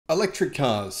Electric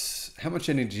cars, how much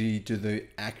energy do they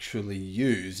actually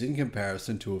use in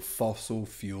comparison to a fossil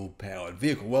fuel powered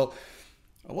vehicle? Well,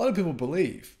 a lot of people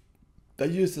believe they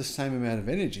use the same amount of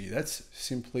energy. That's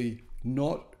simply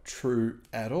not true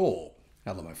at all.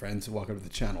 Hello my friends, welcome to the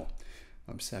channel.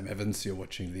 I'm Sam Evans, you're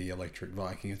watching the Electric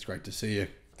Viking. It's great to see you.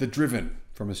 The Driven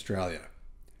from Australia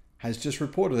has just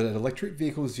reported that electric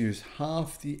vehicles use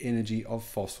half the energy of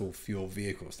fossil fuel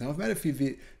vehicles. Now I've made a few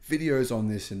videos on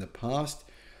this in the past.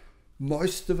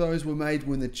 Most of those were made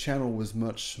when the channel was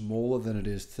much smaller than it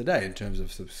is today in terms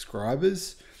of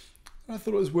subscribers. I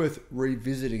thought it was worth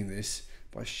revisiting this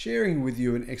by sharing with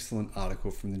you an excellent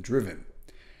article from The Driven.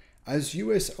 As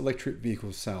US electric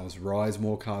vehicle sales rise,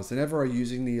 more cars than ever are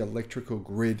using the electrical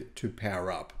grid to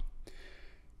power up.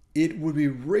 It would be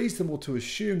reasonable to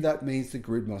assume that means the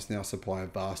grid must now supply a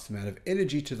vast amount of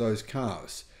energy to those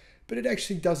cars, but it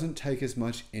actually doesn't take as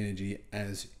much energy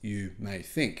as you may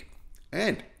think.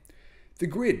 And the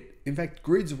grid, in fact,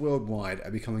 grids worldwide are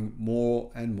becoming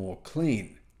more and more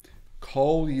clean.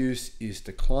 Coal use is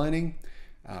declining.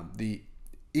 The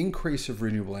increase of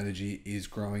renewable energy is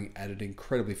growing at an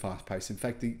incredibly fast pace. In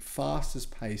fact, the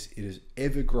fastest pace it has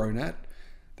ever grown at.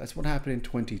 That's what happened in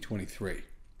 2023.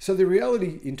 So the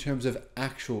reality in terms of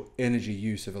actual energy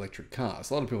use of electric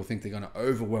cars, a lot of people think they're going to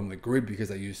overwhelm the grid because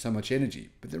they use so much energy.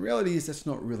 But the reality is that's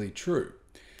not really true,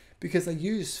 because they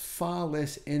use far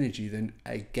less energy than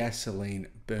a gasoline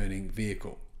burning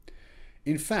vehicle.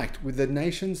 In fact, with the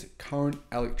nation's current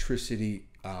electricity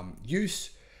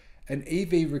use, an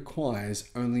EV requires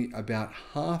only about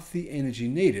half the energy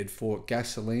needed for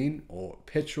gasoline or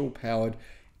petrol powered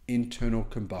internal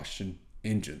combustion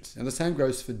engines. Now the same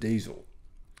goes for diesel.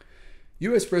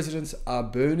 US residents are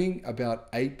burning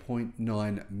about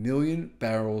 8.9 million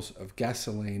barrels of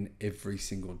gasoline every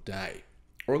single day,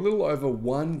 or a little over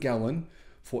 1 gallon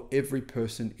for every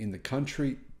person in the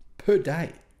country per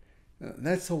day.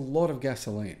 That's a lot of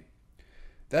gasoline.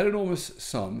 That enormous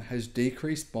sum has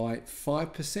decreased by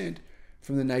 5%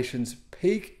 from the nation's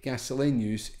peak gasoline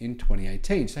use in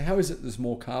 2018. So how is it there's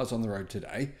more cars on the road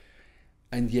today,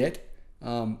 and yet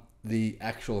the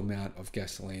actual amount of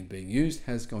gasoline being used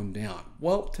has gone down?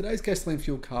 Well, today's gasoline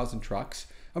fueled cars and trucks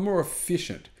are more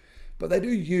efficient, but they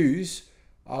do use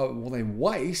they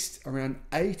waste around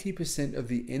 80% of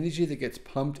the energy that gets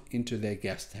pumped into their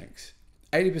gas tanks.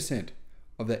 80%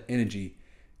 of that energy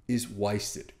is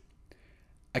wasted.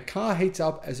 A car heats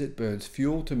up as it burns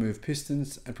fuel to move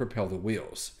pistons and propel the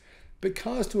wheels, but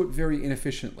cars do it very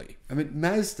inefficiently. I mean,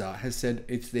 Mazda has said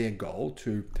it's their goal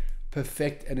to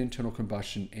perfect an internal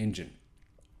combustion engine,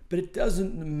 but it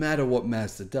doesn't matter what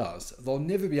Mazda does. They'll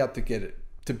never be able to get it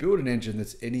to build an engine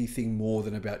that's anything more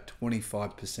than about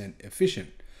 25% efficient.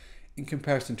 In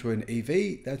comparison to an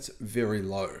EV, that's very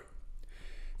low.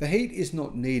 The heat is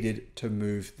not needed to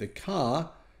move the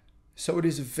car, so it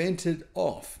is vented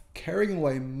off, carrying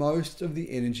away most of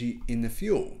the energy in the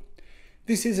fuel.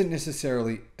 This isn't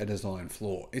necessarily a design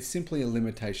flaw, it's simply a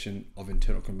limitation of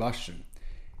internal combustion.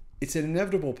 It's an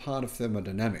inevitable part of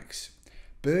thermodynamics.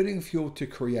 Burning fuel to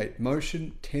create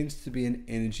motion tends to be an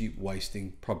energy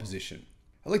wasting proposition.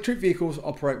 Electric vehicles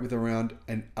operate with around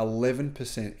an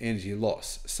 11% energy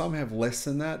loss. Some have less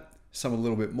than that, some a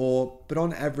little bit more, but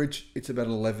on average, it's about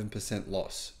an 11%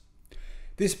 loss.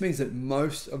 This means that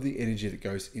most of the energy that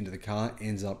goes into the car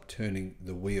ends up turning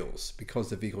the wheels. Because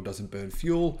the vehicle doesn't burn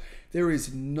fuel, there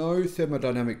is no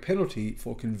thermodynamic penalty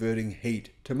for converting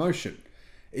heat to motion.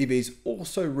 EVs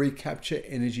also recapture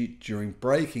energy during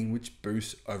braking, which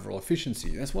boosts overall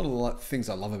efficiency. That's one of the things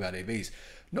I love about EVs.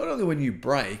 Not only when you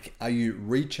brake are you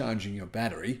recharging your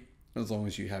battery, as long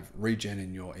as you have regen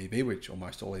in your EV, which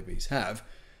almost all EVs have,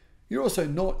 you're also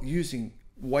not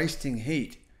wasting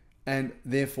heat and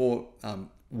therefore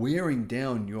wearing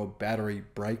down your battery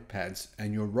brake pads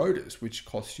and your rotors, which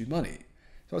costs you money.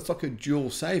 So it's like a dual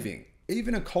saving.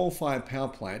 Even a coal-fired power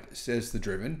plant, says The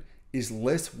Driven, is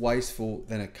less wasteful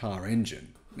than a car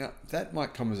engine. Now, that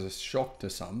might come as a shock to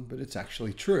some, but it's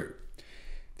actually true.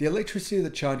 The electricity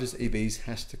that charges EVs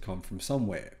has to come from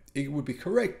somewhere. It would be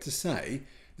correct to say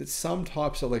that some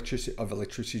types of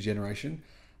electricity generation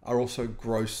are also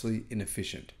grossly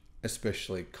inefficient,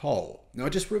 especially coal. Now, I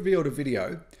just revealed a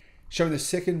video showing the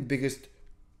second biggest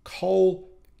coal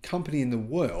company in the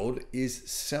world is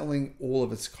selling all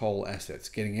of its coal assets,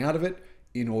 getting out of it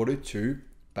in order to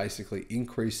basically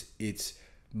increase its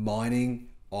mining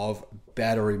of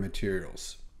battery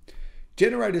materials.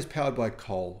 Generators powered by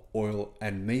coal, oil,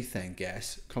 and methane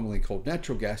gas, commonly called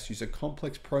natural gas, use a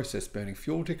complex process burning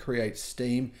fuel to create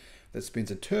steam that spins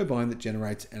a turbine that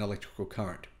generates an electrical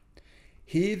current.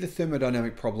 Here, the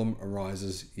thermodynamic problem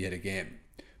arises yet again.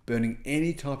 burning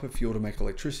any type of fuel to make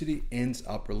electricity ends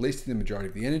up releasing the majority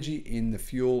of the energy in the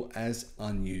fuel as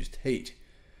unused heat.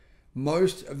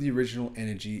 Most of the original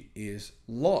energy is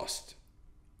lost.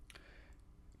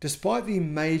 Despite the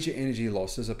major energy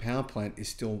losses, a power plant is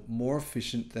still more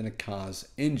efficient than a car's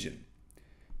engine,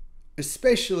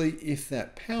 especially if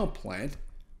that power plant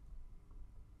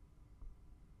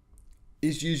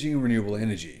is using renewable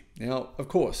energy. Now, of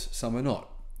course, some are not.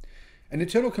 An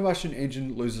internal combustion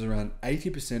engine loses around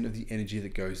 80% of the energy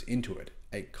that goes into it.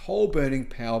 A coal-burning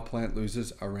power plant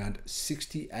loses around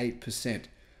 68%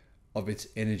 of its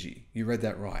energy. You read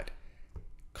that right.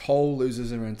 Coal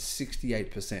loses around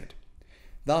 68%.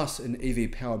 Thus, an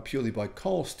EV powered purely by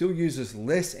coal still uses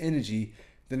less energy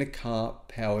than a car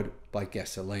powered by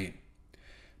gasoline.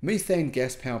 Methane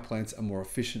gas power plants are more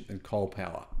efficient than coal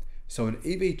power. So an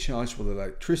EV charged with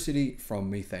electricity from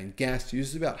methane gas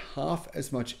uses about half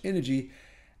as much energy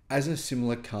as a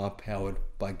similar car powered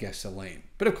by gasoline.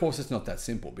 But of course, it's not that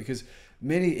simple because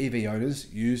many EV owners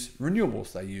use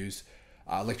renewables. They use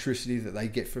electricity that they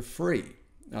get for free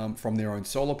from their own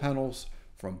solar panels,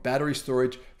 from battery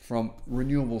storage, from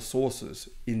renewable sources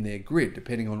in their grid,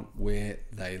 depending on where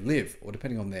they live or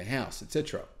depending on their house,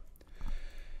 etc.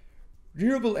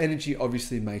 Renewable energy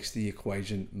obviously makes the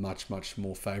equation much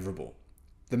more favorable.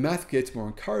 The math gets more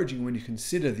encouraging when you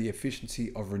consider the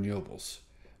efficiency of renewables.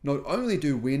 Not only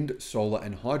do wind, solar,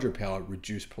 and hydropower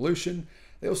reduce pollution,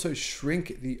 they also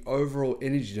shrink the overall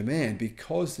energy demand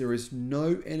because there is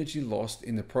no energy lost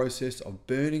in the process of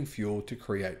burning fuel to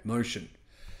create motion.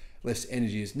 Less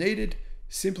energy is needed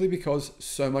simply because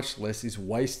so much less is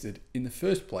wasted in the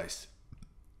first place.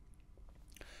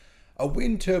 A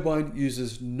wind turbine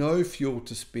uses no fuel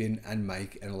to spin and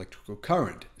make an electrical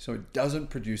current, so it doesn't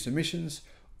produce emissions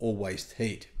or waste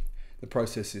heat. The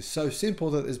process is so simple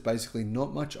that there's basically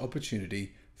not much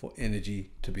opportunity for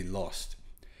energy to be lost.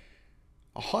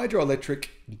 A hydroelectric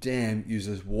dam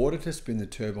uses water to spin the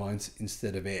turbines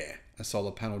instead of air. A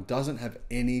solar panel doesn't have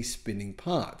any spinning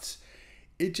parts.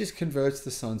 It just converts the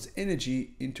sun's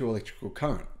energy into electrical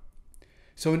current.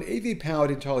 So an EV powered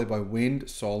entirely by wind,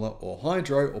 solar, or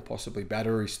hydro, or possibly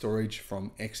battery storage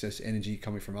from excess energy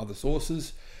coming from other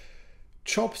sources,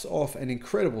 chops off an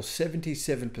incredible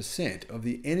 77% of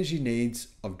the energy needs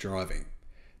of driving.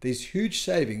 These huge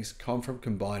savings come from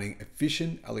combining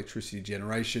efficient electricity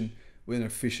generation with an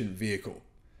efficient vehicle.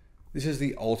 This is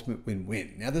the ultimate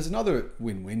win-win. Now there's another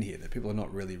win-win here that people are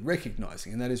not really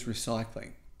recognizing, and that is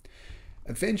recycling.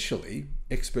 Eventually,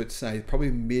 experts say probably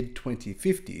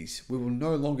mid-2050s, we will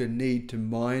no longer need to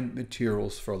mine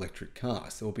materials for electric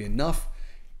cars. There will be enough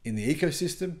in the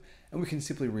ecosystem and we can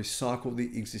simply recycle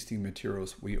the existing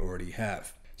materials we already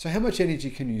have. So how much energy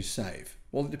can you save?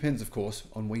 Well, it depends, of course,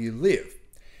 on where you live.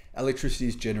 Electricity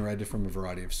is generated from a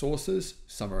variety of sources.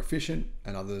 Some are efficient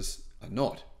and others are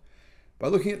not. By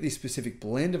looking at the specific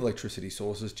blend of electricity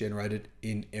sources generated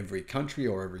in every country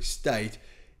or every state,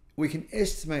 we can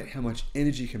estimate how much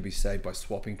energy can be saved by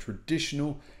swapping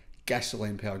traditional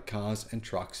gasoline-powered cars and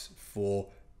trucks for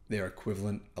their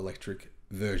equivalent electric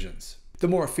versions. The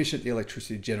more efficient the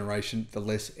electricity generation, the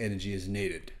less energy is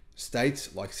needed.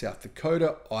 States like South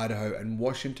Dakota, Idaho, and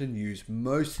Washington use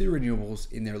mostly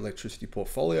renewables in their electricity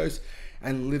portfolios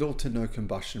and little to no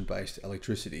combustion-based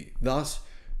electricity. Thus,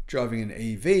 driving an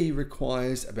EV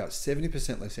requires about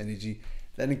 70% less energy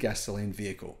than a gasoline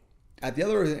vehicle. At the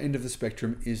other end of the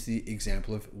spectrum is the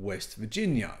example of West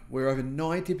Virginia, where over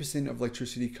 90% of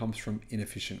electricity comes from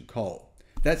inefficient coal.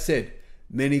 That said,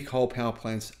 many coal power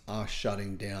plants are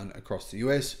shutting down across the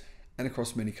US and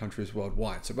across many countries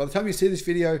worldwide. So by the time you see this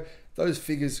video, those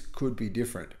figures could be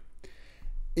different.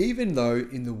 Even though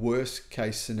in the worst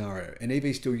case scenario, an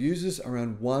EV still uses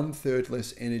around 1/3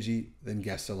 less energy than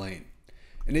gasoline.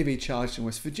 An EV charged in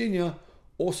West Virginia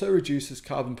also reduces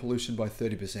carbon pollution by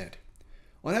 30%.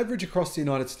 On average across the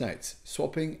United States,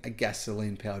 swapping a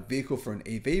gasoline-powered vehicle for an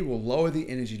EV will lower the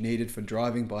energy needed for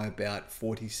driving by about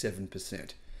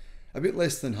 47%, a bit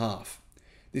less than half.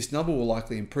 This number will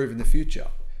likely improve in the future,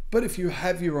 but if you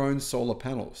have your own solar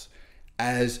panels,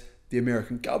 as the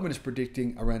American government is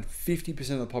predicting around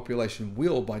 50% of the population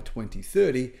will by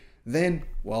 2030, then,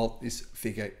 well, this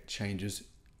figure changes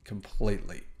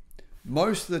completely.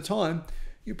 Most of the time,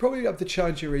 you probably have to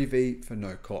charge your EV for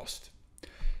no cost.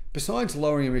 Besides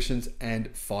lowering emissions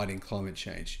and fighting climate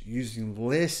change, using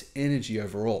less energy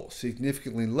overall,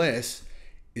 significantly less,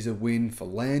 is a win for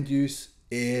land use,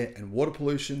 air and water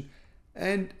pollution,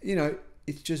 and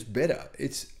it's just better.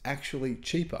 It's actually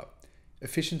cheaper.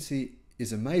 Efficiency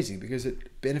is amazing because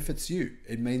it benefits you.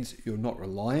 It means you're not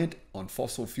reliant on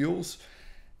fossil fuels,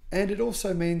 and it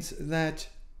also means that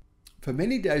for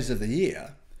many days of the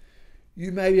year,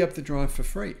 you may be able to drive for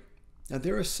free. Now,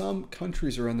 there are some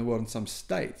countries around the world and some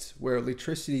states where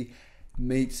electricity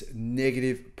meets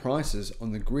negative prices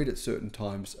on the grid at certain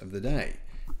times of the day.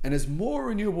 And as more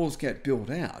renewables get built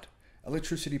out,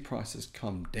 electricity prices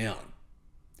come down.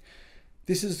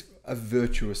 This is a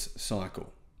virtuous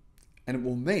cycle, and it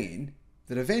will mean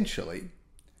that eventually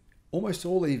almost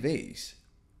all EVs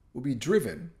will be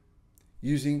driven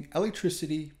using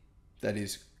electricity that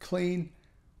is clean,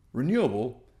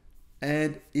 renewable,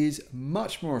 and is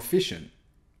much more efficient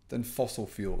than fossil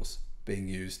fuels being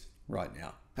used right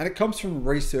now. And it comes from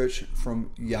research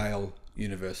from Yale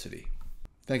University.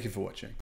 Thank you for watching.